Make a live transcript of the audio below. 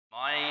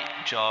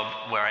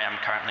job where I am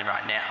currently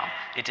right now,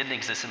 it didn't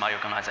exist in my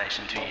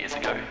organisation 2 years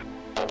ago.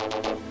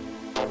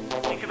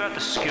 Think about the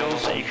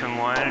skills that you can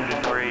learn in a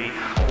degree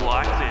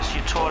like this.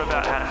 You're taught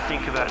about how to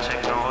think about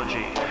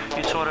technology.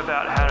 You're taught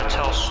about how to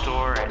tell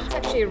stories. It's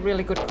actually a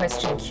really good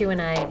question.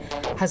 Q&A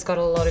has got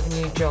a lot of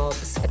new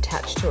jobs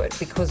attached to it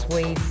because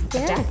we've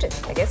adapted,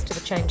 I guess, to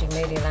the changing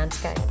media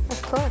landscape.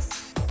 Of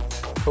course.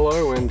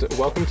 Hello and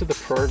welcome to the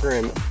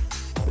program.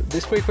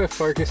 This week we're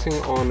focusing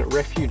on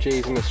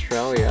refugees in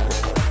Australia.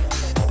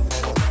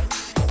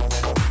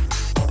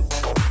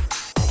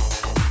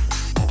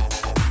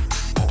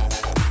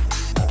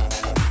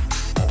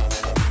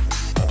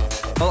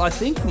 Well, I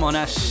think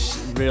Monash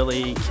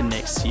really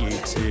connects you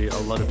to a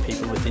lot of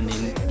people within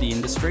the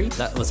industry.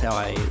 That was how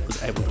I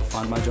was able to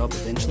find my job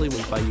eventually,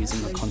 was by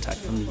using a contact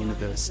from the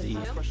university.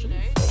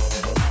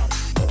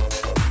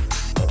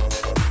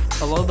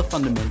 A lot of the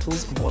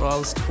fundamentals of what I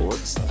was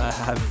taught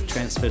have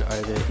transferred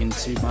over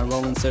into my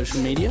role in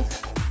social media.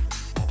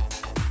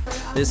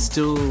 There's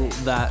still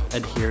that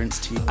adherence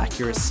to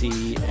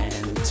accuracy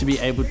and to be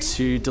able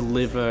to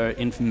deliver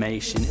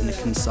information in a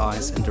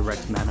concise and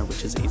direct manner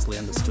which is easily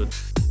understood.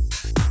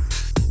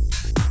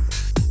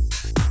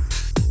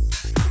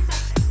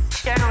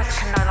 Journalists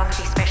can no longer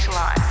be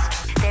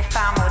specialised. They're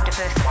far more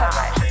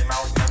diversified.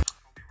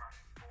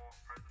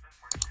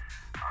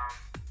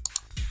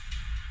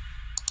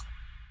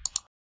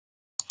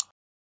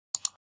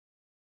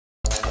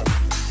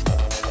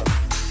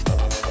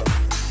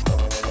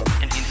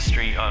 An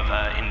industry of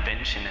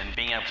invention and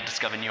being able to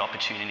discover new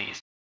opportunities.